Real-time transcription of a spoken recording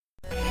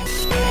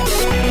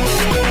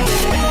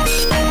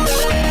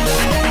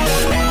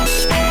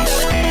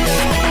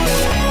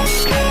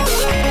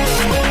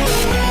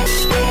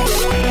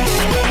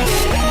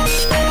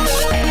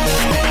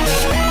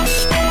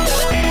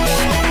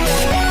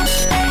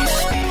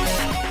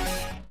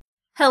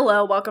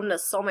Hello, welcome to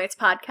Soulmates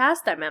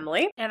Podcast. I'm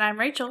Emily. And I'm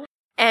Rachel.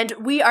 And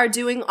we are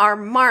doing our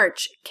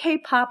March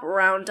K-pop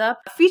roundup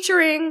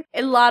featuring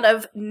a lot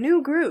of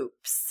new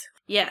groups.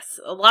 Yes,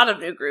 a lot of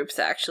new groups,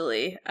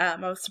 actually. I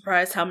was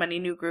surprised how many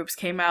new groups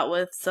came out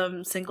with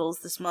some singles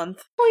this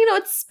month. Well, you know,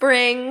 it's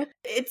spring.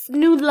 It's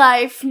new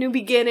life, new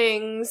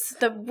beginnings.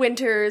 The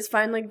winter is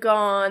finally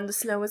gone. The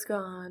snow is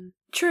gone.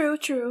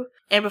 True.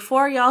 And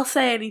before y'all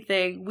say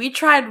anything, we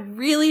tried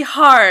really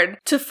hard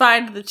to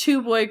find the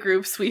two boy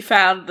groups we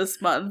found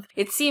this month.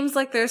 It seems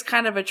like there's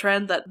kind of a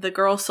trend that the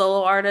girl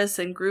solo artists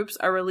and groups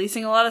are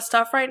releasing a lot of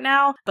stuff right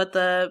now, but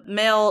the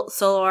male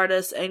solo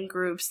artists and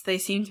groups, they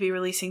seem to be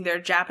releasing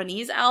their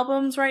Japanese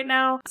albums right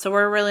now. So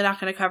we're really not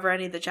going to cover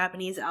any of the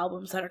Japanese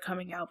albums that are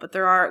coming out, but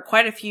there are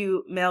quite a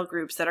few male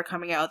groups that are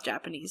coming out with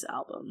Japanese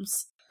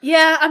albums.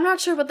 Yeah, I'm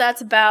not sure what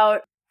that's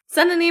about.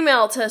 Send an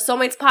email to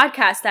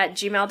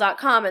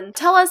soulmatespodcast@gmail.com and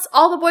tell us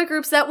all the boy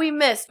groups that we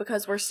missed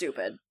because we're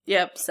stupid.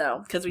 Yep.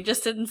 So, because we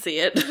just didn't see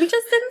it. We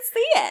just didn't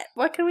see it.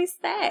 What can we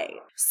say?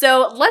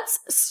 So, let's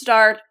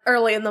start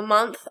early in the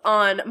month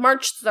on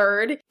March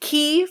 3rd.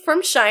 Key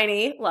from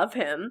SHINee, love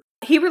him.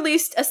 He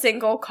released a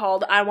single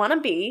called I Wanna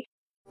Be.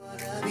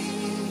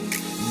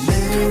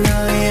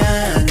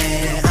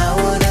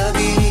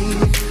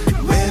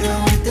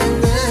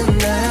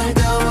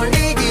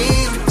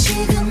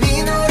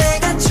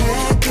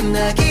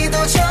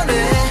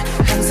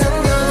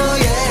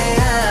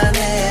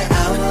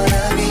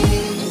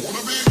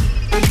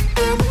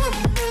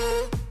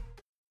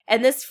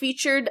 And this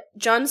featured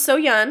Jun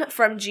So-yeon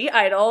from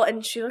 (G)I-DLE,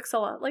 and she looks a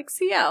lot like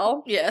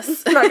CL.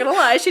 Yes. I'm not gonna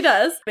lie, she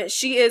does. But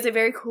she is a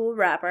very cool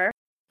rapper.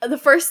 The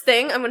first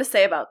thing I'm gonna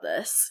say about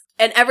this,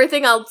 and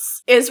everything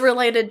else is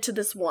related to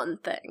this one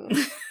thing.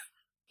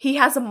 He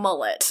has a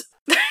mullet.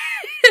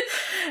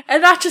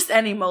 And not just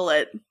any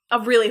mullet. A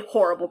really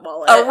horrible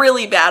mullet. A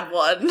really bad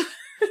one.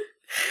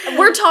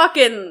 We're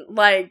talking,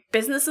 like,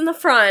 business in the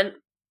front,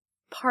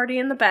 party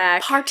in the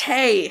back.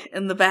 Partay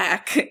in the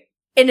back.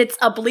 And it's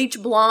a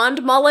bleach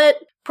blonde mullet.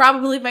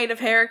 Probably made of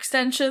hair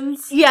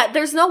extensions. Yeah,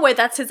 there's no way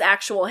that's his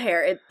actual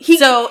hair.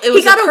 So it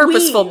was a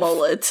purposeful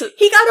mullet.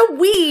 He got a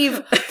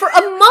weave for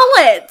a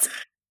mullet!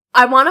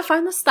 I want to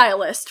find the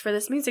stylist for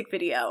this music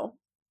video.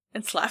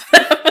 And slap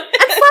them.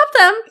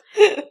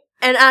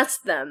 And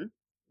ask them,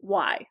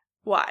 why?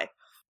 Why?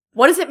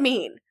 What does it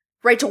mean?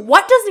 Rachel,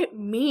 what does it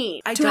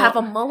mean to have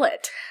a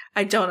mullet?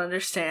 I don't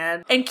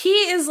understand. And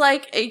Key is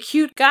like a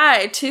cute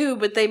guy too,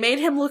 but they made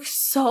him look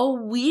so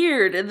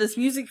weird in this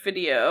music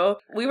video.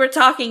 We were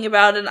talking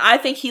about it, and I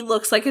think he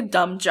looks like a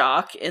dumb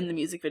jock in the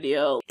music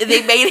video.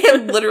 They made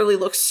him literally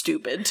look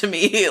stupid to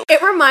me.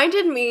 It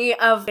reminded me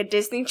of a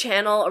Disney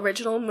Channel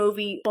original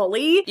movie,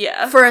 Bully.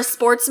 Yeah. For a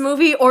sports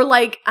movie, or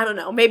like, I don't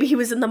know, maybe he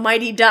was in the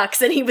Mighty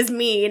Ducks and he was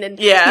mean, and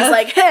he's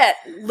like, hey,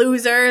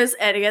 losers,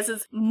 and he has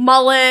his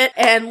mullet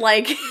and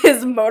like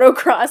his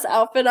motocross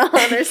outfit on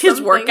or something.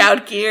 His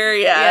workout gear.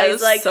 Yeah,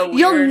 he's like, so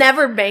you'll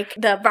never make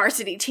the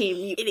varsity team,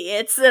 you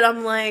idiots. And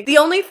I'm like, the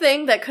only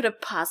thing that could have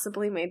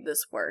possibly made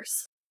this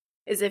worse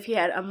is if he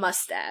had a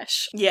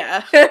mustache.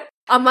 Yeah.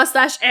 A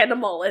mustache and a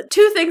mullet.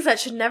 Two things that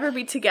should never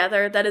be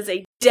together. That is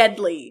a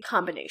deadly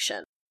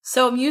combination.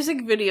 So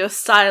music video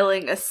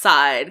styling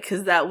aside,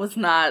 because that was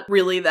not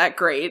really that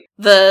great,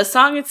 the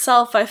song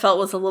itself I felt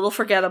was a little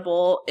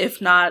forgettable,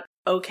 if not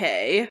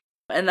okay.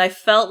 And I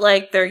felt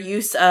like their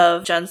use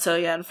of Jun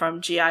So-yeon from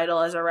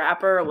 (G)I-DLE as a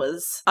rapper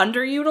was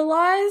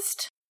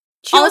underutilized.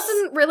 She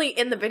wasn't really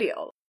in the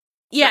video.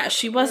 Yeah,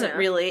 she wasn't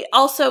really.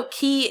 Also,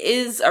 Key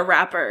is a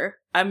rapper.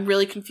 I'm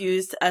really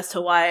confused as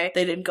to why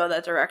they didn't go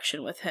that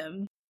direction with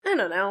him. I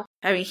don't know.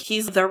 I mean,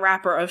 he's the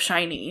rapper of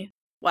SHINee.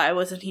 Why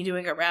wasn't he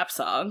doing a rap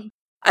song?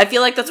 I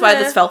feel like that's why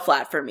this fell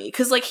flat for me.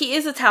 Because, like, he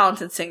is a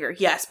talented singer,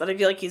 yes, but I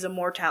feel like he's a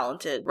more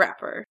talented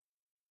rapper.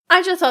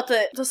 I just thought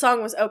that the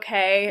song was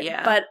okay,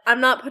 yeah. But I'm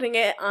not putting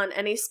it on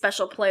any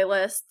special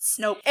playlists.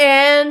 Nope.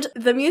 And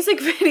the music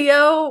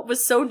video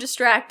was so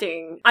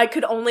distracting, I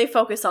could only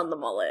focus on the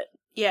mullet.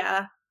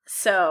 Yeah.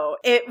 So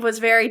it was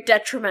very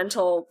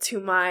detrimental to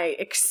my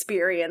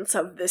experience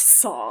of this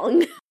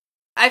song.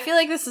 I feel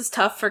like this is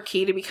tough for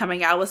Key to be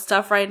coming out with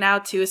stuff right now,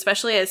 too,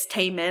 especially as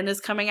Taemin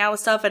is coming out with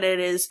stuff, and it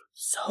is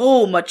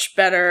so much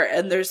better,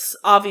 and there's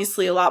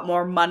obviously a lot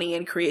more money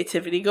and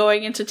creativity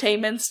going into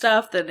Taemin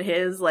stuff than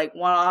his, like,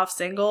 one-off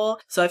single,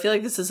 so I feel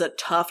like this is a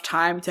tough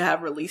time to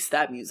have released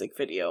that music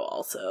video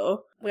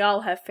also. We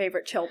all have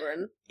favorite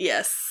children.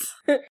 Yes.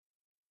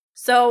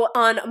 So,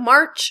 on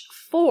March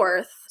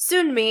 4th,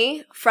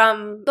 Sunmi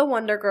from the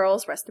Wonder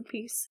Girls, rest in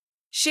peace,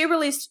 she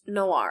released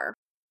Noir.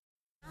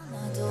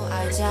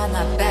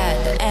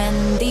 Bad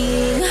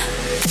ending. We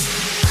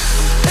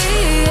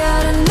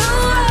are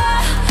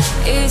nowhere.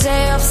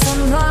 이제 없어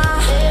놔.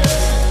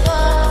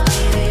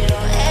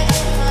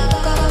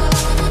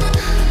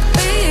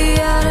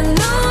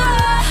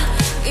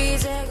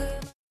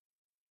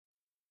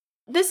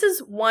 This is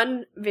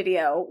one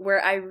video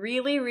where I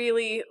really,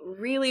 really,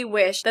 really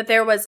wish that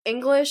there was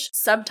English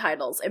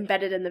subtitles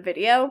embedded in the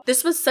video.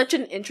 This was such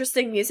an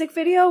interesting music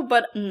video,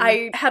 but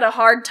I had a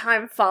hard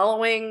time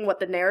following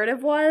what the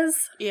narrative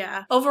was.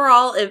 Yeah.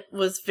 Overall, it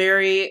was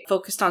very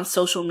focused on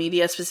social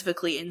media,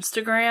 specifically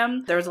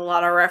Instagram. There was a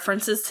lot of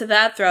references to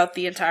that throughout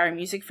the entire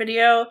music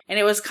video, and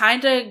it was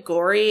kind of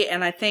gory,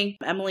 and I think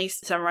Emily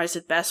summarized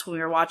it best when we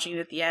were watching it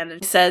at the end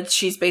and said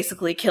she's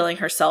basically killing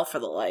herself for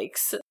the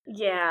likes.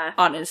 Yeah.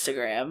 On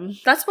Instagram.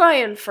 That's what I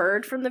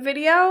inferred from the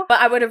video, but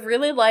I would have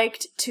really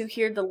liked to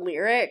hear the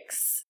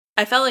lyrics.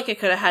 I felt like it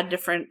could have had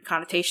different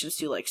connotations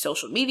to, like,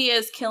 social media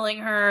is killing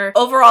her.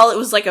 Overall, it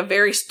was like a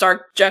very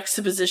stark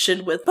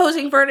juxtaposition with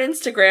posing for an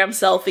Instagram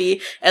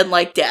selfie and,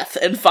 like, death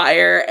and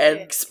fire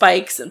and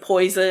spikes and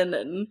poison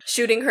and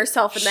shooting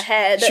herself in the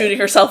head. Shooting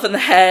herself in the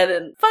head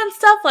and fun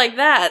stuff like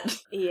that.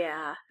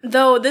 Yeah.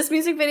 Though this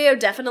music video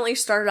definitely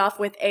started off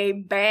with a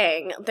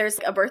bang. There's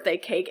a birthday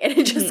cake and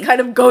it just kind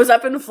of goes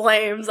up in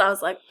flames. I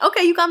was like,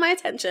 okay, you got my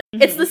attention.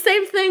 It's the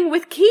same thing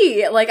with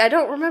Key. Like, I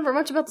don't remember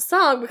much about the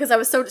song because I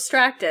was so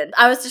distracted.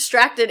 I was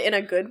distracted in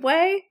a good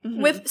way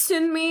with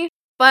Sunmi,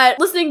 but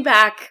listening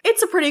back,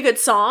 it's a pretty good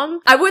song.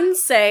 I wouldn't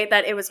say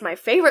that it was my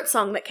favorite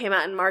song that came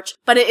out in March,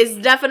 but it is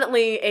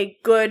definitely a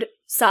good,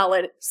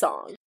 solid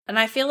song. And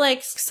I feel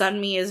like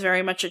Sunmi is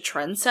very much a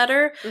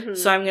trendsetter,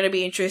 so I'm going to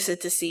be interested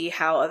to see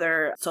how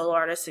other solo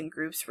artists and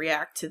groups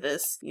react to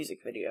this music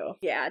video.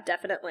 Yeah,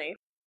 definitely.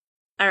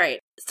 All right.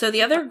 So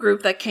the other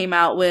group that came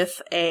out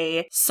with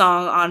a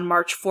song on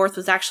March 4th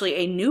was actually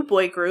a new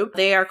boy group.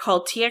 They are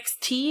called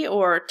TXT,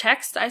 or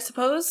Text, I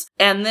suppose.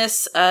 And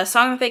this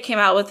song that they came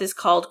out with is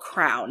called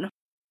Crown.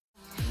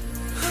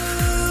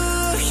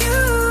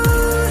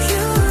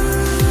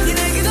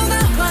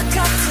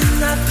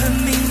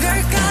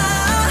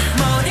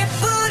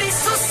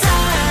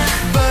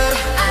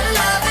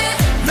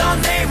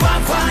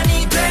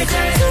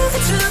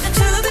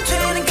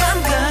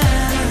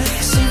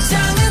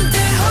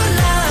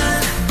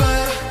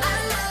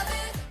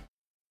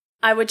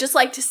 I would just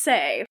like to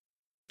say,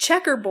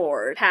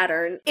 checkerboard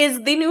pattern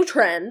is the new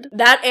trend.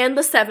 That and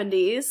the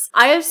 70s.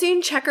 I have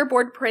seen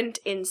checkerboard print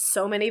in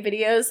so many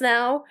videos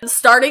now,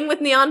 starting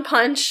with Neon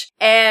Punch,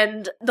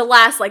 and the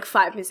last,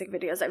 5 music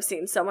videos I've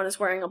seen, someone is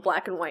wearing a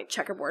black and white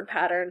checkerboard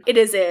pattern. It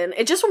is in.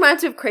 It just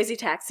reminds me of Crazy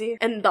Taxi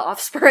and The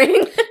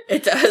Offspring.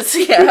 It does,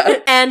 yeah.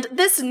 And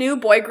this new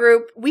boy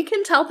group, we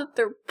can tell that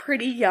they're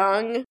pretty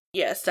young.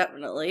 Yes,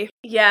 definitely.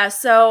 Yeah,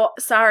 so,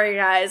 sorry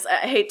guys,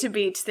 I hate to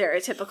be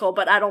stereotypical,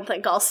 but I don't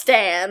think I'll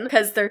stan,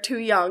 because they're too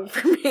young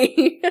for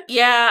me.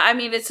 Yeah, I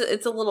mean, it's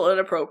a little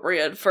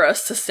inappropriate for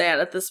us to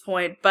stan at this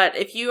point, but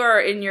if you are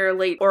in your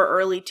late or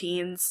early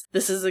teens,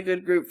 this is a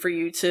good group for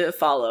you to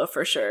follow,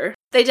 for sure.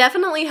 They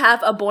definitely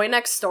have a boy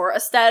next door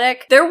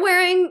aesthetic. They're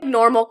wearing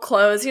normal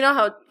clothes. You know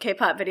how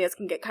K-pop videos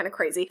can get kind of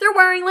crazy. They're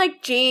wearing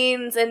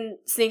jeans and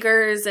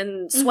sneakers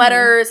and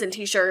sweaters and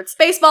t-shirts,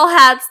 baseball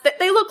hats.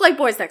 They look like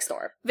boys next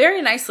door.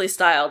 Very nicely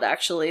styled,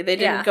 actually. They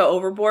didn't go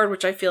overboard,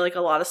 which I feel like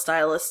a lot of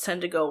stylists tend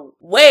to go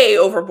way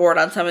overboard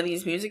on some of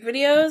these music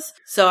videos.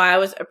 So I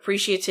was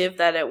appreciative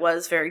that it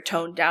was very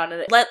toned down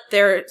and it let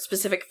their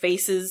specific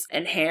faces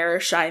and hair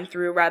shine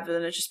through rather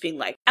than it just being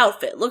like,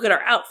 outfit, look at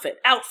our outfit,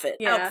 outfit.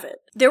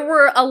 There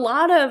were a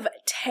lot of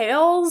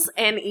tails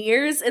and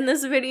ears in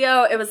this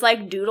video. It was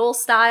like doodle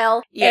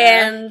style.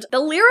 Yeah. And the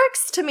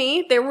lyrics, to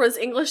me, there was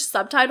English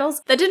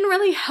subtitles that didn't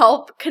really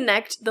help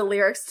connect the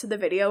lyrics to the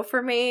video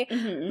for me.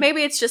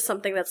 Maybe it's just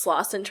something that's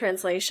lost in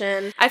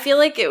translation. I feel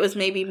like it was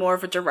maybe more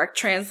of a direct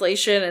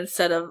translation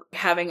instead of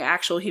having an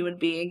actual human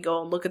being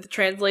go and look at the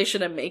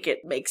translation and make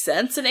it make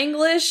sense in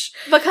English.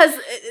 Because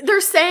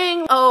they're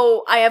saying,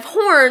 oh, I have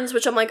horns,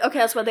 which I'm like, okay,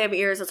 that's why they have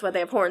ears, that's why they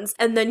have horns.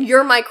 And then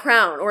you're my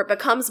crown, or it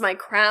becomes my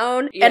crown.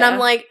 Yeah. And I'm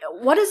like,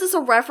 what is this a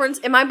reference?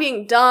 Am I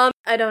being dumb?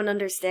 I don't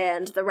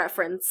understand the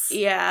reference.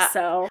 Yeah.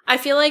 So I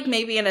feel like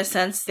maybe in a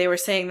sense they were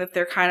saying that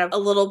they're kind of a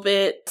little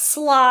bit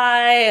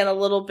sly and a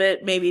little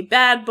bit maybe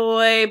bad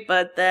boy,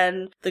 but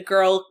then the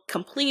girl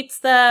completes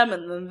them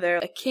and then they're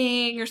a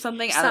king or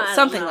something.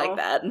 Something like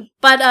that.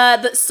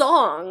 But the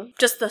song,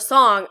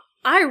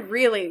 I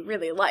really,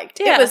 really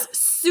liked. Yeah. It was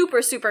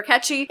super, super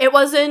catchy. It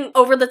wasn't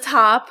over the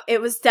top. It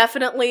was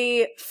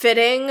definitely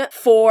fitting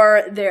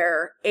for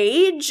their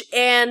age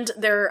and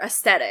their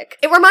aesthetic.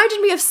 It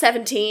reminded me of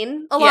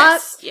 17 a lot.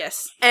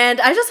 Yes.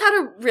 And I just had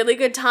a really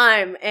good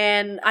time.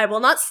 And I will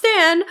not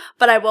stan,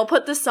 but I will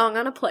put this song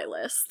on a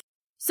playlist.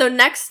 So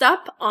next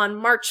up, on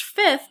March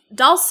 5th,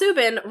 Dal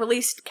Subin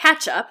released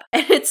Catch Up,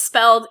 and it's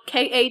spelled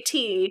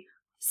K-A-T-C-H-U-P,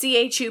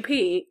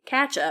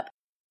 Catch Up.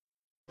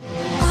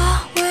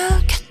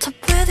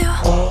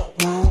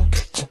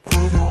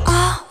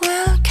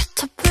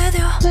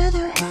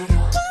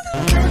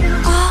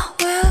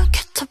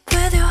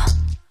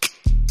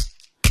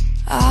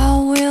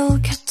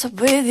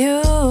 With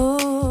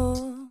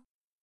you.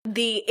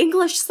 The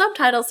English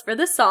subtitles for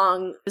this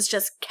song is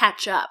just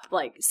catch up,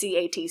 like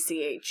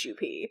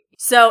C-A-T-C-H-U-P.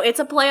 So it's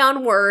a play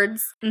on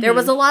words. There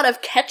was a lot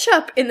of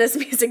ketchup in this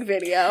music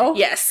video.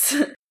 Yes.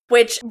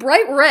 which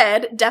bright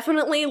red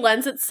definitely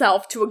lends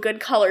itself to a good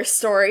color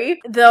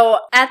story, though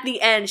at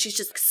the end she's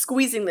just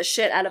squeezing the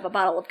shit out of a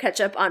bottle of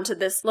ketchup onto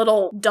this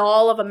little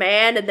doll of a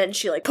man, and then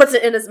she like puts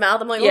it in his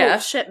mouth. I'm like, oh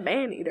shit,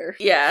 man-eater.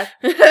 Yeah.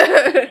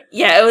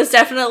 Yeah, it was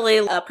definitely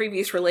a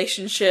previous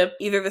relationship.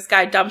 Either this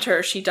guy dumped her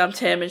or she dumped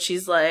him, and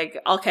she's like,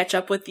 I'll catch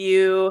up with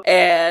you.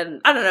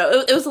 And I don't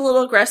know, it was a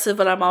little aggressive,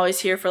 but I'm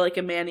always here for like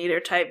a man-eater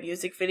type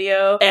music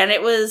video. And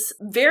it was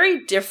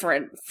very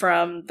different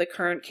from the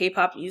current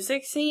K-pop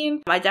music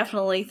scene. I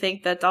definitely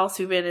think that Doll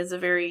Subin is a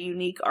very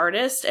unique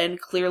artist, and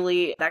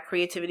clearly that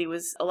creativity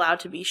was allowed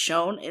to be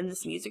shown in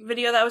this music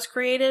video that was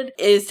created.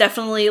 It is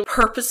definitely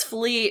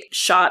purposefully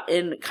shot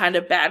in kind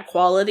of bad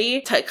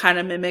quality to kind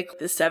of mimic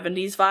the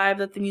 70s vibe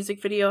that the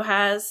music video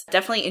has.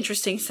 Definitely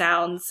interesting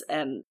sounds,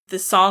 and the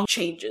song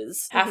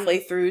changes halfway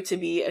through to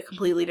be a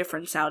completely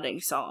different sounding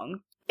song.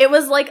 It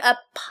was like a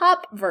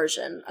pop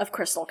version of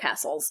Crystal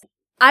Castles.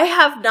 I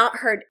have not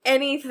heard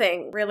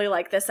anything really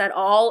like this at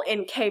all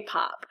in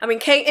K-pop. I mean,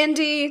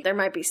 K-indie, there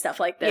might be stuff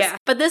like this. Yeah.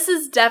 But this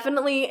is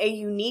definitely a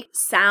unique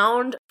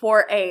sound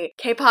for a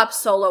K-pop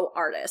solo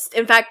artist.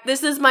 In fact,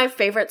 this is my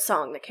favorite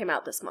song that came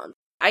out this month.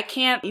 I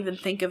can't even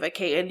think of a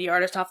K-indie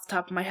artist off the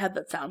top of my head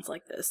that sounds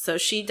like this. So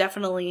she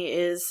definitely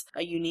is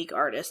a unique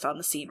artist on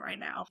the scene right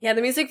now. Yeah,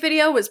 the music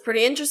video was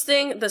pretty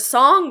interesting. The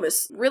song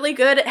was really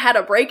good. It had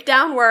a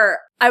breakdown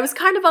where I was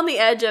kind of on the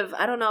edge of,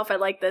 I don't know if I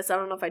like this, I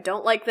don't know if I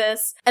don't like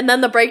this. And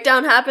then the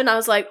breakdown happened, I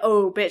was like,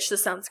 oh, bitch,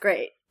 this sounds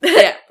great.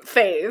 Yeah.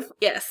 Fave.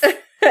 Yes.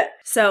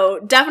 So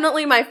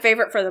definitely my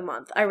favorite for the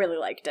month. I really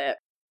liked it.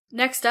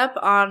 Next up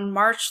on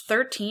March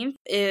 13th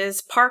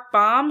is Park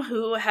Bom,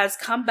 who has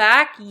come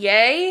back,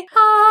 yay,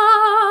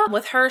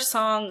 with her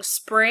song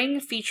Spring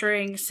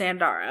featuring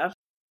Sandara.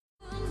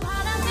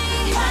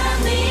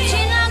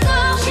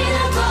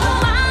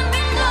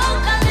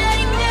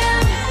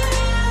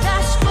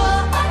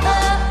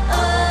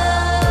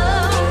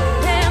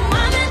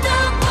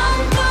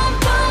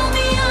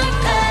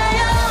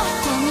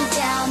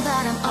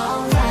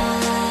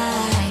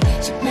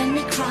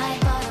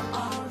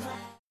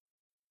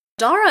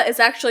 Dara is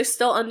actually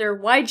still under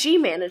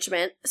YG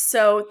management,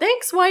 so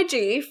thanks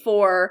YG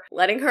for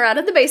letting her out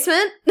of the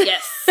basement.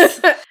 Yes.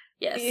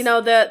 Yes. You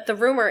know, the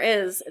rumor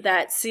is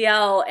that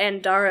CL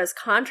and Dara's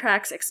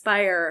contracts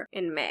expire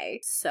in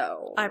May,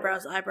 so...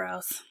 Eyebrows.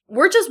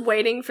 We're just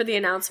waiting for the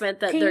announcement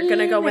that they're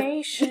gonna go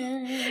with...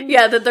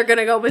 Yeah, that they're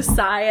gonna go with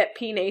Psy at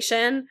P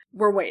Nation.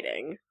 We're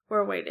waiting.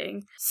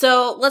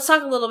 So, let's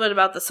talk a little bit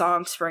about the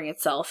song Spring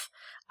itself.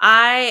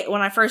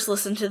 When I first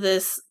listened to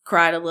this,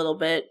 cried a little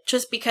bit,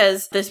 just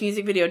because this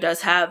music video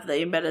does have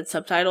the embedded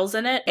subtitles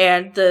in it,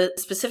 and the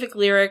specific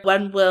lyric,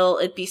 when will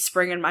it be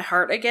spring in my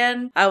heart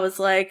again? I was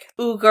like,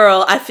 ooh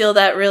girl, I feel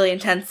that really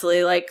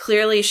intensely. Like,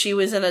 clearly she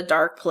was in a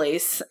dark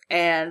place,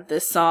 and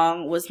this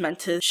song was meant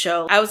to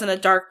show, I was in a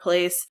dark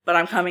place, but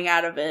I'm coming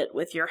out of it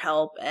with your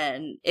help,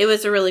 and it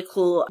was a really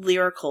cool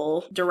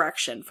lyrical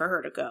direction for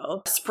her to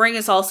go. Spring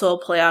is also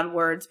a play on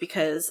words,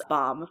 because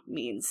Bom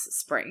means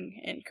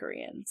spring in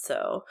Korean,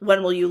 so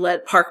when will you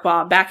let Park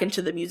Bom back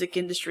into the music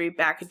industry,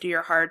 back into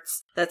your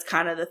hearts? That's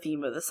kind of the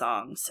theme of the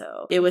song.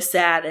 So it was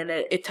sad, and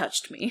it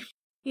touched me.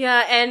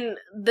 Yeah, and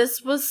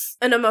this was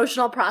an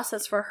emotional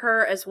process for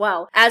her as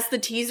well. As the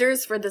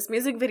teasers for this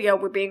music video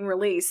were being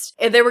released,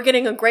 they were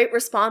getting a great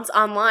response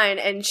online,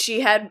 and she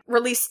had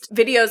released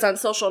videos on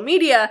social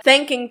media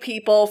thanking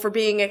people for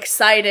being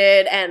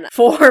excited and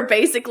for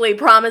basically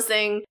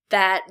promising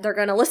that they're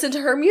gonna listen to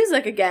her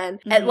music again.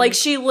 Mm-hmm. And like,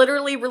 she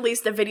literally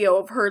released a video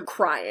of her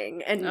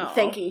crying and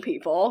thanking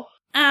people.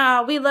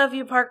 We love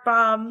you, Park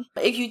Bom.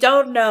 If you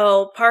don't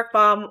know, Park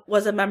Bom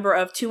was a member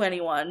of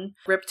 2NE1,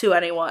 RIP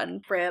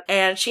 2NE1. RIP.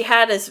 And she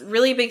had this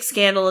really big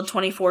scandal in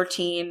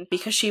 2014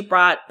 because she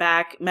brought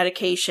back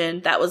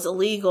medication that was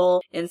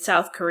illegal in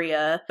South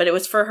Korea, but it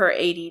was for her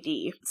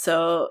ADD.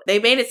 So they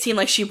made it seem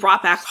like she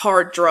brought back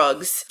hard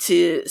drugs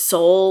to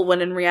Seoul,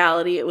 when in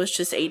reality it was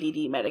just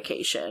ADD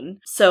medication.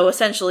 So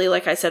essentially,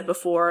 like I said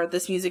before,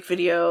 this music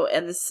video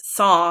and this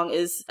song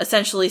is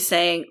essentially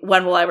saying,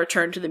 when will I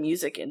return to the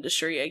music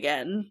industry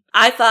again?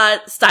 I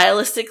thought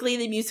stylistically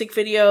the music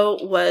video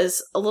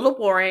was a little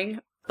boring,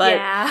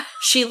 but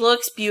she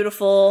looks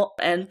beautiful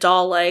and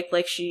doll-like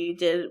she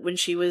did when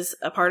she was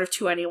a part of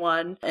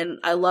 2NE1, and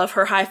I love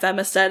her high femme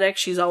aesthetic.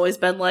 She's always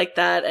been like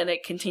that, and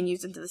it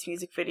continues into this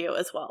music video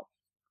as well.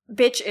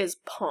 Bitch is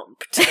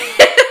pumped.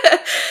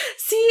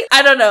 See,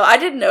 I don't know. I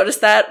didn't notice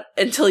that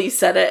until you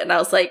said it, and I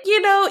was like,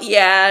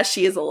 yeah,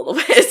 she is a little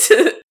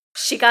bit.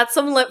 She got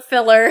some lip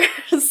fillers,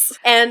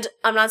 and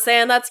I'm not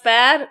saying that's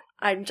bad.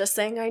 I'm just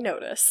saying I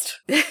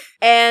noticed.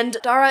 And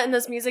Dara in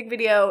this music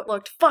video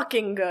looked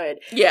fucking good.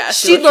 Yeah,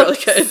 she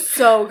looked really good.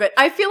 So good.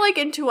 I feel like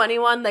in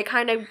 2NE1, they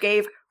kind of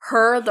gave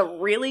her the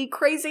really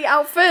crazy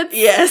outfits.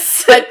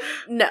 Yes. But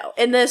no,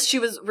 in this, she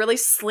was really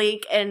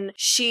sleek, and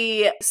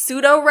she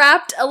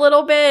pseudo-rapped a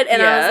little bit,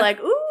 and I was like,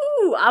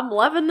 ooh, woo, I'm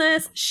loving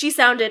this. She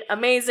sounded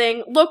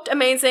amazing, looked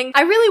amazing.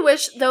 I really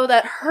wish, though,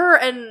 that her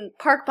and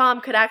Park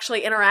Bom could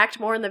actually interact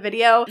more in the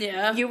video.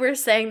 Yeah. You were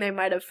saying they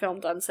might have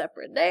filmed on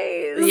separate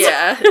days.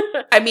 Yeah.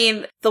 I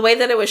mean, the way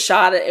that it was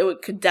shot,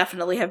 could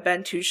definitely have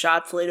been 2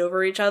 shots laid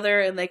over each other,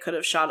 and they could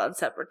have shot on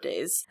separate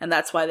days. And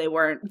that's why they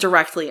weren't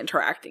directly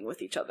interacting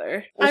with each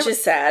other. Which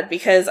is sad,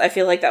 because I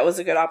feel like that was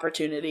a good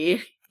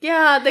opportunity.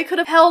 Yeah, they could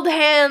have held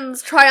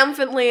hands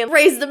triumphantly and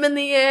raised them in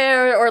the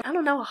air, or, I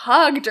don't know,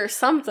 hugged or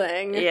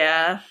something.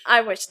 Yeah.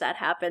 I wish that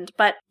happened.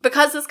 But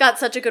because this got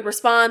such a good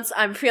response,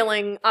 I'm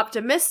feeling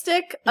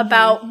optimistic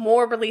about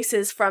more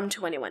releases from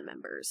 2NE1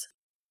 members.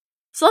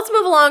 So let's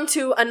move along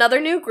to another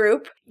new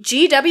group.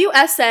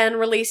 GWSN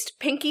released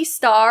Pinky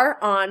Star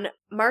on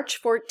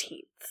March 14th.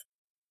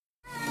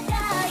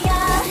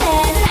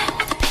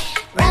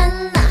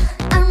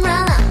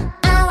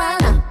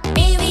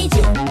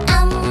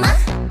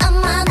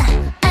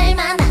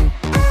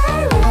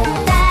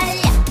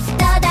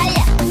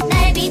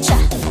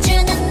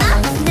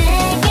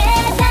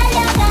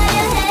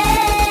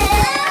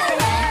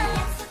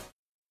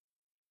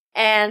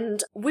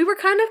 And we were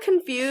kind of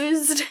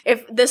confused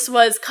if this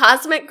was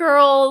Cosmic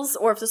Girls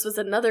or if this was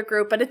another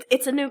group, but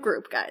it's a new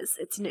group, guys.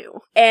 It's new.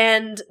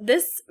 And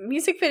this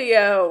music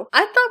video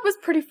I thought was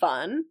pretty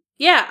fun.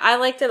 Yeah, I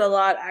liked it a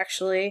lot,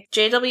 actually.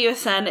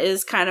 JWSN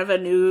is kind of a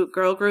new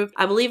girl group.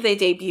 I believe they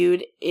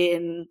debuted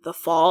in the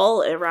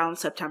fall, around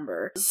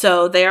September.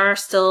 So they are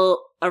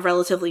still a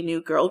relatively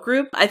new girl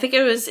group. I think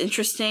it was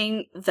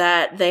interesting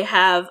that they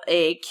have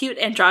a cute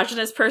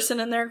androgynous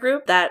person in their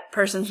group. That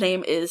person's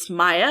name is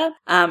Maya.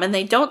 And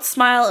they don't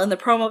smile in the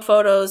promo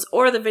photos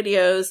or the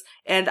videos,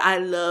 and I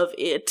love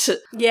it.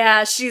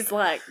 Yeah, she's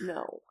like,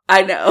 no.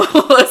 I know.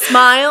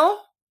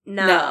 Smile?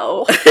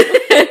 No.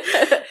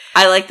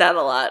 I like that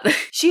a lot.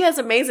 She has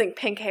amazing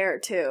pink hair,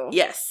 too.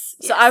 Yes.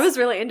 So I was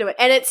really into it.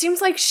 And it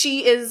seems like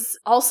she is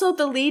also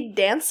the lead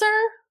dancer.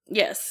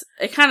 Yes,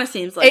 it kind of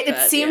seems like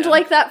that. It seemed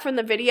like that from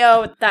the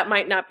video. That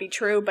might not be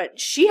true, but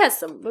she has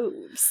some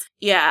moves.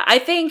 Yeah, I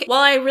think,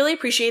 while I really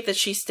appreciate that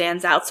she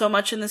stands out so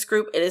much in this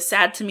group, it is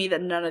sad to me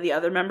that none of the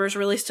other members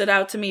really stood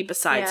out to me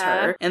besides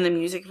her in the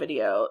music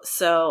video.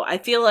 So I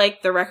feel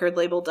like the record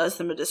label does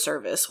them a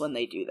disservice when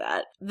they do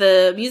that.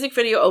 The music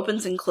video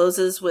opens and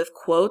closes with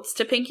quotes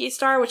to Pinky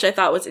Star, which I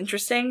thought was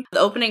interesting. The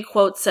opening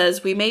quote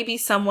says, "We may be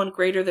someone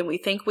greater than we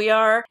think we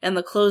are," and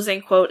the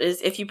closing quote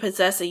is, "If you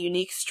possess a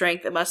unique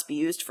strength, it must be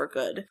used for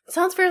good."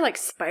 Sounds very like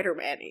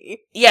Spider-Man-y.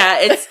 Yeah,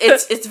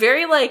 it's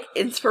very like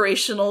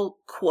inspirational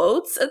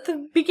quotes at the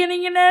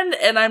beginning and end,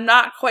 and I'm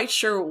not quite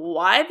sure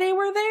why they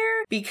were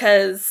there,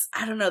 because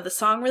I don't know, the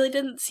song really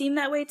didn't seem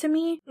that way to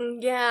me.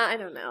 Yeah, I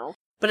don't know.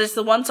 But it's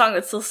the one song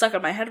that's still stuck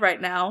in my head right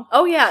now.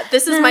 Oh yeah,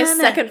 this is my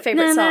second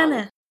favorite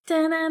song.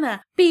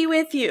 Be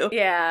with you.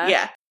 Yeah.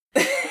 Yeah.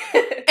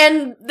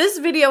 And this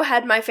video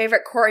had my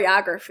favorite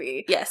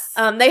choreography. Yes.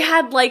 They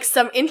had like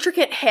some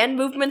intricate hand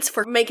movements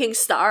for making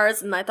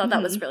stars, and I thought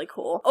that was really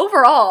cool.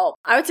 Overall,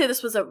 I would say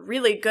this was a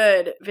really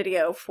good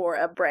video for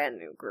a brand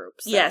new group.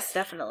 So yes,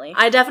 definitely.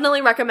 I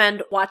definitely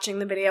recommend watching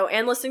the video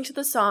and listening to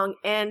the song,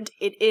 and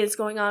it is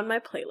going on my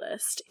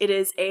playlist. It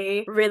is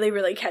a really,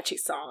 really catchy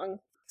song.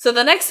 So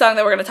the next song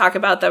that we're going to talk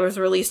about that was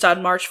released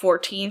on March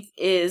 14th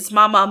is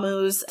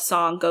Mamamoo's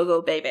song Go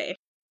Go Baby.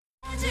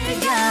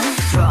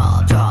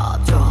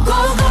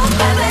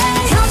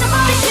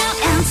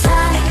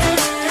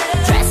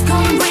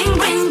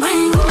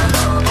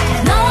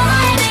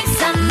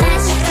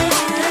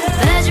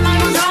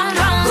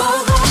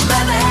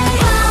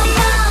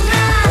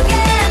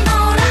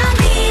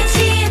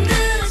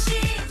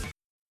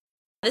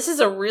 This is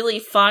a really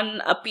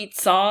fun, upbeat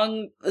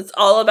song. It's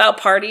all about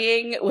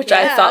partying, which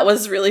I thought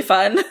was really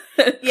fun.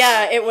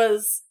 Yeah, it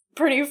was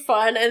pretty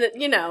fun, and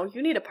you know,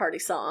 you need a party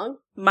song.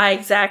 My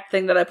exact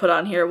thing that I put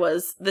on here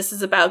was, "This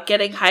is about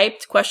getting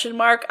hyped, ?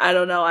 I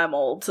don't know, I'm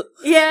old."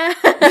 Yeah.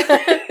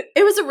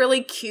 It was a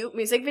really cute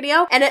music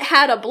video, and it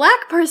had a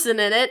black person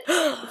in it.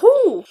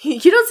 Ooh,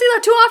 you don't see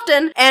that too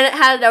often. And it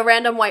had a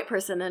random white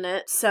person in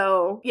it,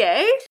 so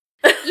yay.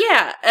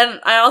 Yeah, and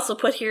I also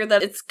put here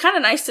that it's kind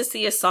of nice to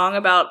see a song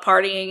about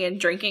partying and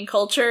drinking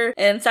culture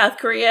in South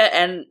Korea,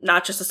 and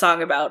not just a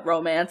song about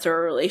romance or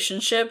a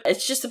relationship.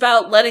 It's just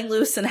about letting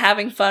loose and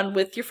having fun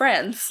with your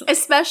friends.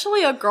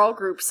 Especially a girl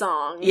group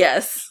song.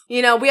 Yes.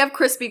 You know, we have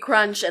Crispy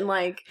Crunch and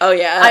like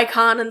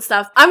Icon and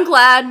stuff. I'm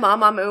glad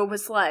Mamamoo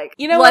was like,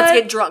 you know let's what?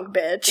 get drunk,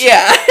 bitch.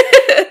 Yeah.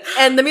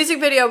 And the music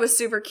video was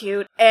super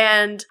cute,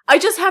 and I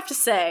just have to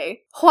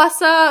say,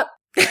 Hwasa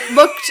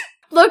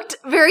looked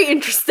very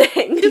interesting.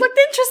 He looked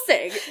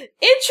interesting.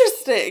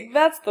 Interesting.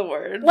 That's the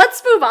word.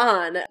 Let's move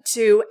on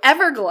to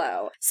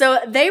Everglow. So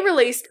they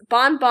released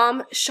Bon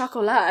Bon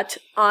Chocolat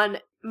on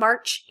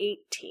March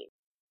 18th.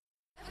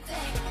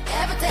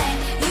 Everything,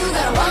 you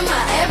gotta want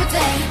my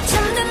everything.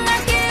 잠든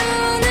날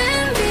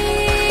깨우는 빛.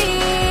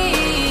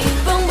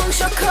 Bon Bon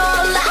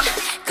Chocolat,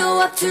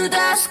 go up to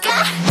the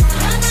sky.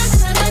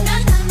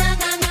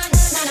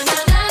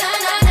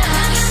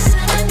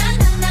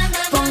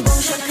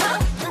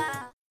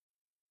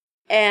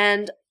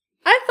 And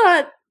I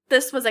thought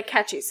this was a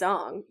catchy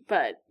song,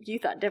 but you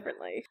thought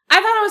differently. I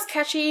thought it was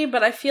catchy,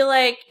 but I feel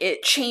like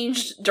it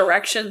changed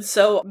direction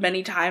so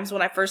many times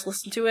when I first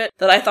listened to it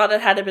that I thought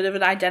it had a bit of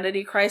an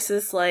identity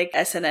crisis, like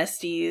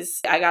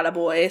SNSD*'s I Got a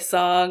Boy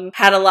song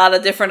had a lot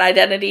of different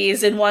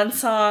identities in one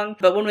song,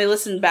 but when we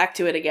listened back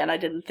to it again, I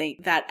didn't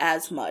think that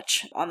as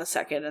much on the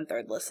second and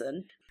third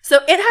listen.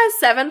 So it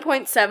has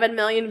 7.7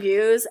 million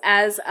views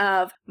as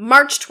of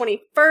March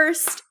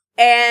 21st.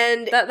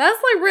 And that's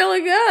like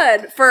really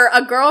good for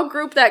a girl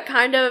group that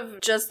kind of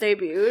just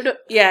debuted.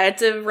 Yeah,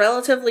 it's a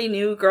relatively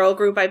new girl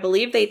group. I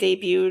believe they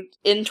debuted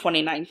in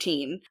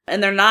 2019.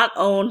 And they're not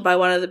owned by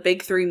one of the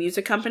big three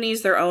music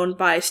companies. They're owned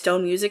by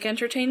Stone Music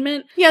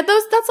Entertainment. Yeah,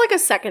 that's like a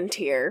second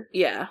tier.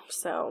 Yeah.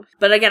 So.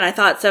 But again, I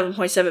thought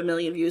 7.7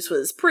 million views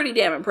was pretty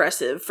damn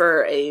impressive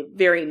for a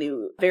very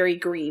new, very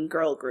green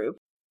girl group.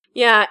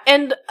 Yeah,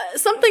 and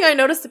something I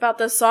noticed about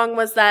this song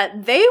was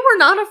that they were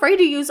not afraid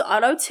to use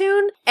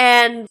autotune,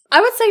 and I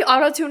would say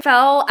autotune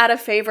fell out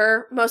of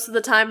favor most of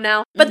the time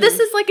now, but this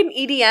is like an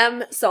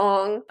EDM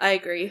song. I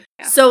agree.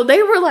 Yeah. So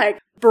they were like,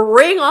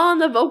 bring on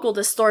the vocal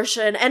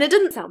distortion, and it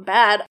didn't sound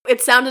bad.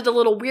 It sounded a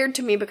little weird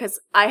to me because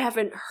I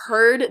haven't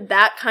heard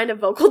that kind of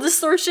vocal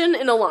distortion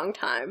in a long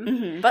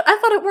time, but I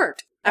thought it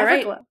worked. All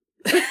right.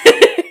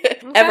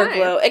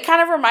 Everglow. It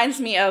kind of reminds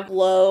me of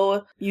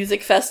Glow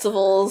music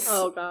festivals.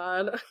 Oh,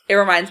 God. It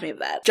reminds me of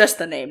that. Just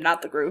the name,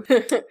 not the group.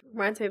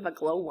 Reminds me of a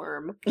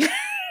glowworm.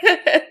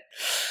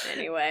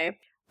 Anyway,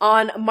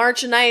 on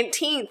March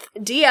 19th,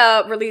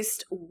 Dia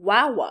released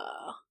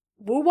Wawa.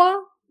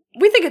 Woowa?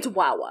 We think it's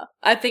Wawa.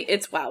 I think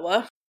it's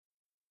Wawa.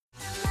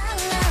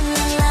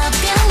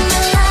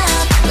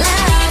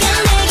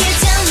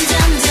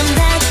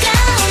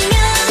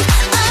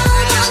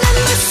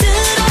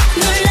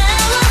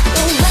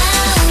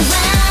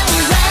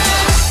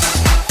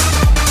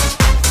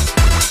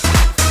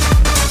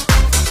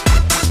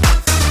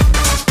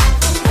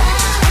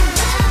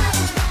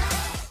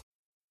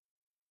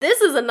 This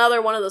is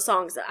another one of the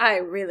songs that I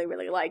really,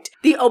 really liked.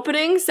 The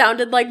opening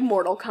sounded like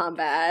Mortal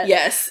Kombat.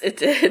 Yes, it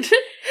did.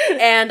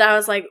 And I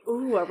was like,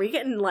 ooh, are we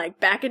getting like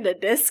back into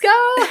disco?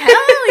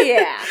 Hell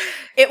yeah.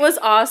 It was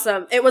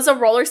awesome. It was a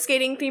roller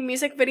skating themed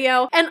music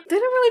video and they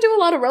didn't really do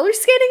a lot of roller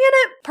skating in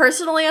it.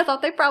 Personally, I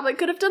thought they probably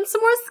could have done some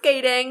more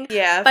skating.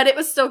 Yeah. But it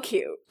was still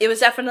cute. It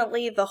was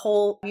definitely the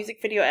whole music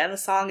video and the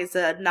song is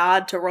a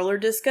nod to roller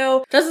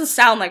disco. Doesn't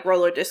sound like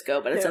roller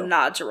disco, but it's a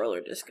nod to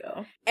roller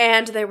disco.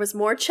 And there was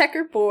more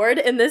checkerboard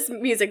in this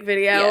music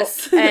video.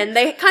 Yes. And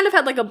they kind of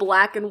had like a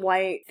black and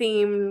white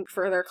theme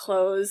for their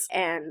clothes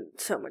and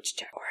so much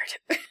checkerboard.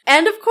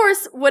 And of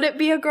course, would it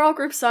be a girl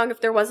group song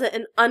if there wasn't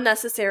an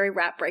unnecessary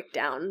rap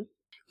breakdown?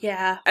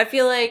 Yeah. I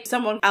feel like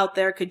someone out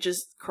there could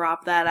just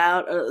crop that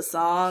out of the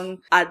song.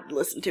 I'd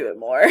listen to it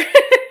more.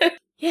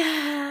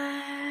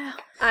 Yeah.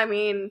 I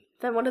mean,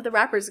 then what are the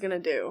rappers gonna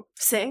do?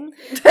 Sing?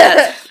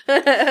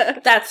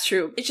 That's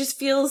true. It just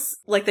feels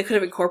like they could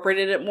have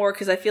incorporated it more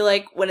because I feel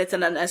like when it's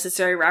an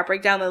unnecessary rap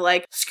breakdown, they're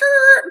like,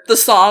 skirt the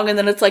song, and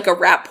then it's like a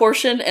rap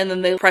portion, and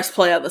then they press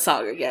play on the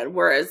song again.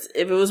 Whereas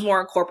if it was more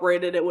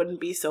incorporated, it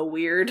wouldn't be so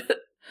weird.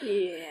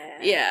 Yeah.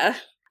 Yeah.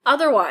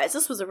 Otherwise,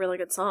 this was a really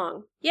good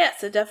song.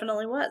 Yes, it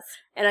definitely was.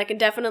 And I can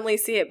definitely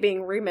see it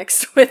being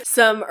remixed with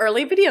some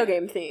early video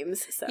game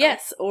themes. So.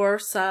 Yes, or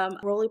some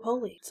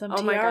roly-poly, some Oh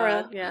tiara. my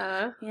god,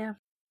 yeah. Yeah.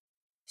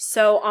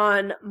 So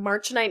on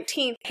March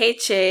 19th,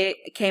 Heiche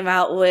came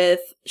out with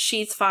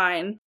She's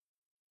Fine.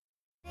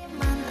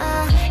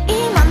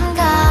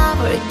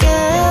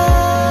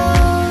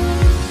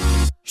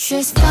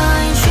 She's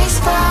fine, she's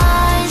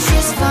fine,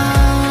 she's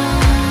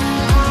fine.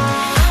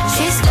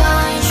 She's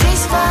fine,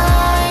 she's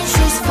fine,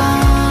 she's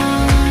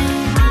fine.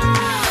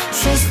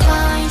 She's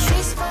fine,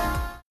 she's fine.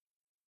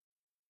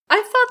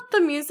 I thought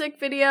the music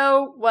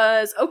video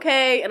was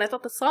okay, and I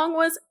thought the song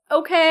was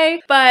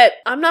okay, but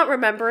I'm not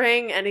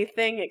remembering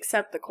anything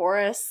except the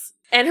chorus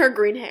and her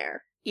green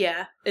hair.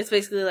 Yeah, it's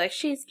basically like,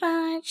 she's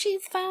fine,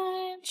 she's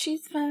fine,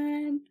 she's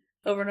fine.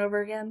 Over and over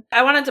again.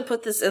 I wanted to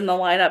put this in the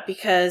lineup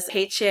because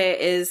Heiche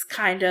is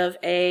kind of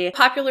a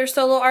popular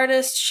solo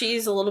artist.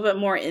 She's a little bit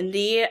more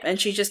indie,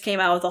 and she just came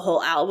out with a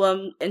whole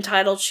album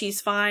entitled She's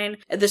Fine.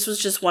 And this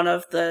was just one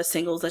of the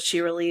singles that she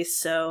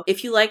released. So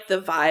if you like the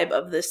vibe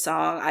of this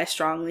song, I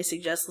strongly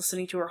suggest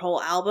listening to her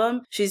whole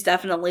album. She's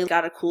definitely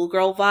got a cool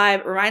girl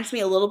vibe. Reminds me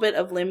a little bit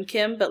of Lim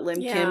Kim, but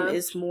Lim Kim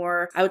is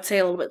more, I would say,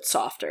 a little bit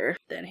softer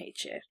than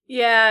Heiche.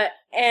 Yeah,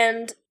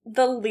 and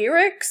the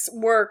lyrics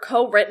were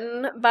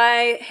co-written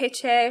by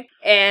Heiche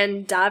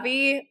and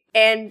Davi,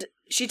 and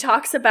she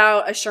talks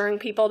about assuring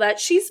people that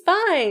she's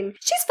fine.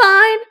 She's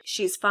fine.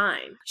 She's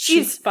fine.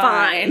 She's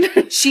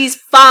fine. She's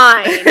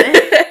fine.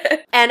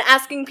 And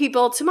asking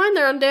people to mind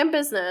their own damn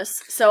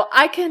business. So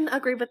I can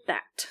agree with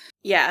that.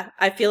 Yeah,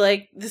 I feel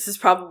like this is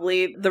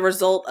probably the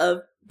result of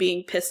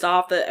being pissed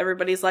off that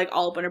everybody's like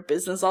all up in her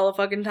business all the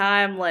fucking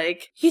time.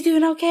 Like, you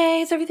doing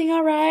okay? Is everything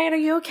all right? Are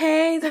you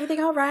okay? Is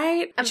everything all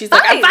right? I'm She's fine.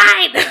 like,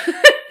 I'm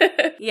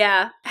fine.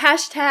 Yeah.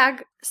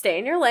 Hashtag stay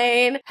in your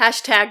lane.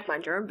 Hashtag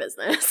mind your own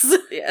business.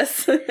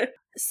 Yes.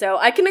 So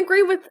I can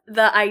agree with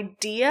the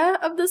idea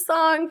of the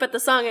song, but the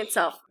song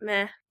itself,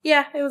 meh.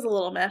 Yeah, it was a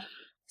little meh.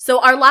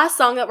 So our last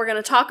song that we're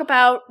going to talk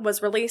about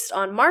was released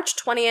on March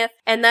 20th,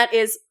 and that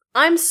is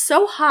I'm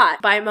So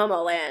Hot by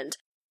Momoland.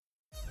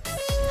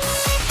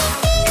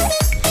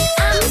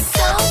 I'm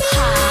so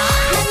hot.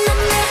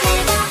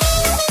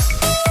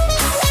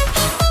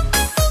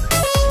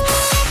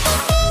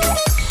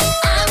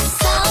 I'm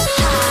so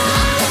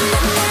hot.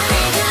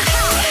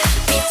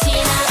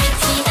 비치나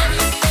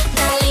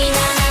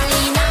난리나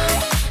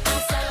I'm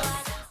so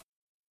hot.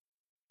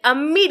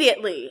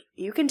 Immediately,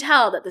 you can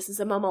tell that this is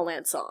a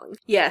Momoland song.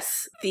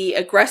 Yes, the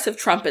aggressive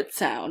trumpet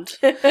sound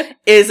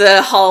is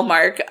a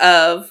hallmark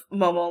of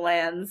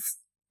Momoland's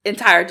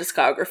entire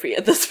discography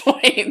at this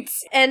point.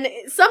 And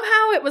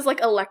somehow it was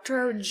like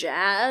electro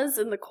jazz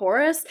in the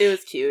chorus. It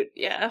was cute,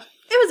 yeah.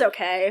 It was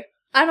okay.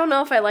 I don't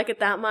know if I like it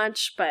that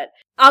much, but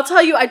I'll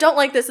tell you, I don't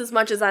like this as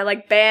much as I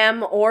like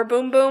Bam or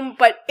Boom Boom,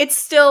 but it's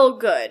still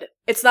good.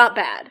 It's not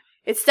bad.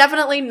 It's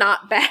definitely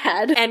not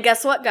bad. And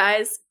guess what,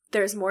 guys?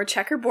 There's more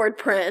checkerboard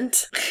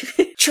print.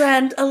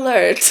 Trend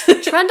alert.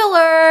 Trend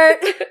alert!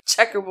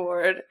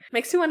 Checkerboard.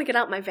 Makes me want to get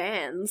out my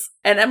Vans.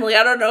 And Emily,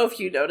 I don't know if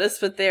you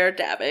noticed, but they're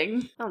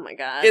dabbing Oh my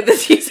god. in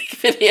this music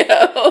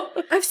video.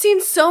 I've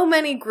seen so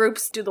many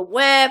groups do the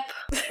whip.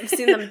 I've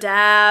seen them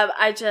dab.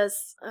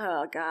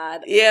 Oh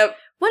god. Yep.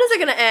 When is it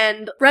gonna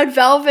end? Red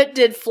Velvet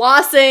did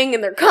flossing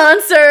in their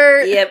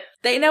concert. Yep.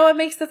 They know it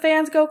makes the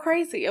fans go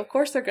crazy. Of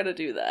course they're gonna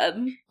do that.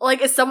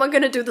 Like, is someone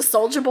gonna do the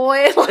Soulja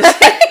Boy?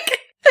 Like,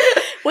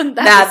 wouldn't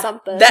that be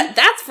something?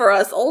 That's for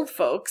us old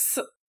folks.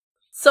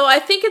 So I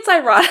think it's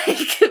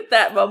ironic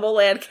that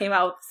Momoland came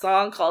out with a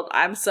song called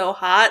I'm So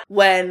Hot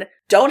when,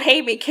 don't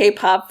hate me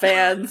K-pop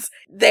fans,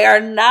 they are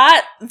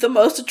not the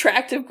most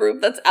attractive group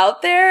that's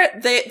out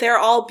there. They're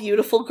all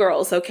beautiful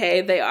girls,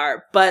 okay? They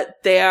are. But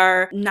they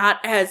are not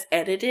as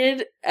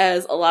edited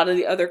as a lot of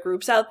the other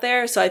groups out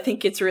there. So I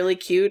think it's really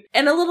cute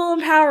and a little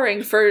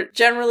empowering for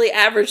generally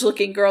average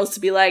looking girls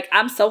to be like,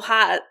 I'm so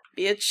hot,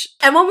 bitch.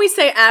 And when we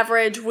say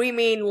average, we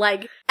mean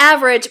like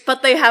average,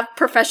 but they have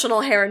professional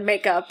hair and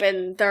makeup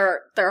and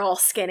they're all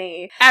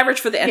skinny.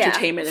 Average for the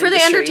entertainment For the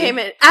industry.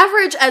 entertainment.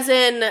 Average as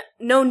in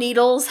no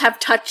needles have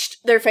touched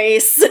their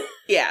face.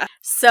 Yeah.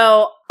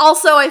 So,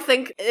 also I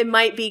think it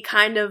might be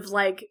kind of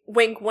like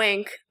wink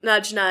wink,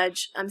 nudge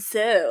nudge, I'm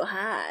so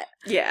hot.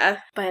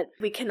 Yeah. But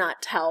we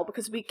cannot tell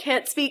because we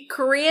can't speak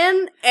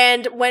Korean,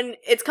 and when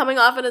it's coming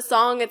off in a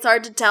song, it's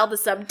hard to tell the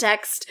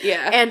subtext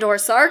Yeah. and or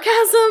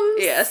sarcasm.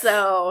 Yes.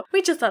 So,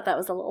 we just thought that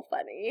was a little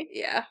funny.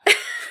 Yeah.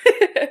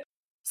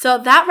 So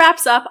that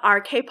wraps up our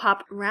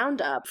K-pop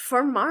roundup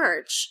for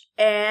March,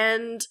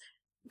 and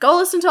go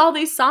listen to all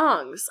these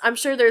songs. I'm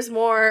sure there's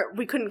more.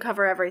 We couldn't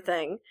cover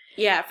everything.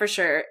 Yeah, for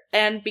sure.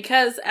 And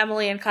because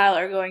Emily and Kyle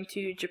are going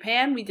to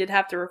Japan, we did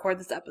have to record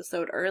this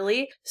episode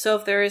early. So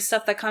if there is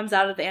stuff that comes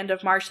out at the end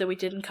of March that we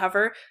didn't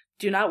cover,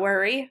 do not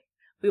worry.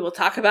 We will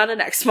talk about it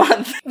next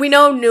month. We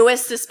know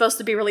Newest is supposed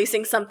to be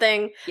releasing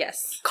something.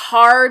 Yes.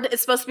 Card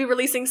is supposed to be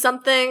releasing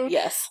something.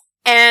 Yes.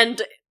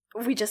 And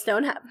we just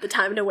don't have the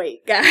time to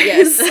wait, guys.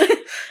 Yes.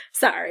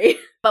 Sorry.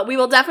 But we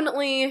will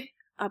definitely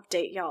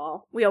update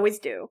y'all. We always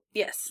do.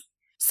 Yes.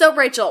 So,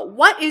 Rachel,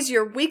 what is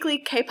your weekly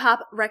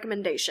K-pop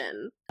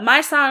recommendation?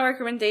 My song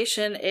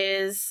recommendation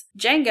is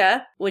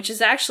Jenga, which is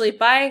actually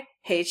by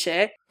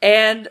Heiche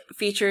and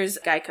features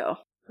Geico.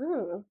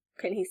 Ooh,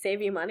 can he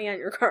save you money on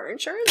your car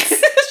insurance?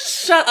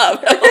 Shut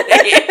up.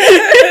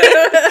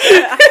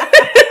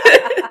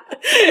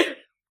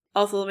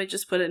 Also, let me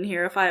just put in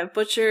here, if I have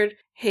butchered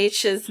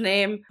Heiche's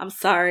name, I'm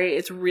sorry,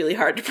 it's really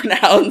hard to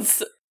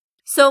pronounce.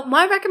 So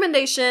my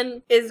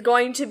recommendation is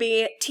going to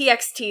be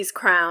TXT's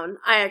Crown.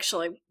 I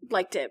actually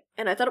liked it,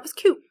 and I thought it was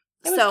cute.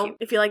 It was cute.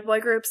 If you like boy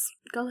groups,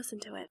 go listen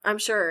to it. I'm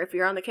sure if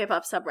you're on the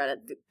K-pop subreddit,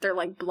 they're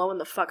like blowing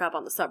the fuck up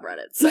on the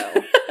subreddit,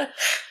 so...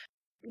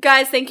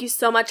 Guys, thank you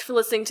so much for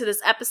listening to this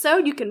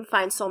episode. You can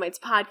find Soulmates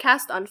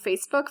Podcast on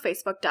Facebook,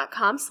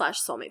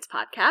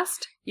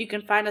 facebook.com/soulmatespodcast. You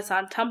can find us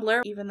on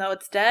Tumblr, even though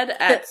it's dead,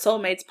 at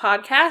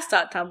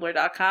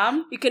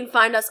soulmatespodcast.tumblr.com. You can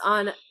find us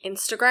on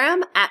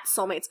Instagram at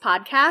Soulmates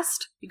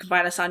Podcast. You can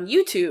find us on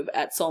YouTube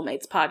at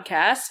Soulmates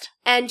Podcast.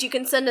 And you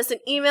can send us an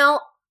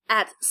email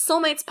at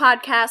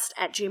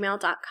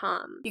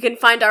soulmatespodcast@gmail.com. You can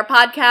find our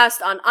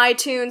podcast on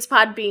iTunes,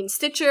 Podbean,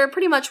 Stitcher,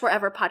 pretty much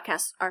wherever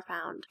podcasts are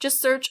found. Just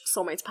search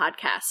Soulmates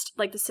Podcast,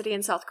 like the city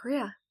in South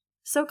Korea.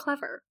 So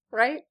clever,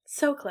 right?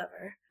 So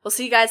clever. We'll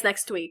see you guys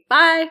next week.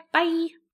 Bye! Bye!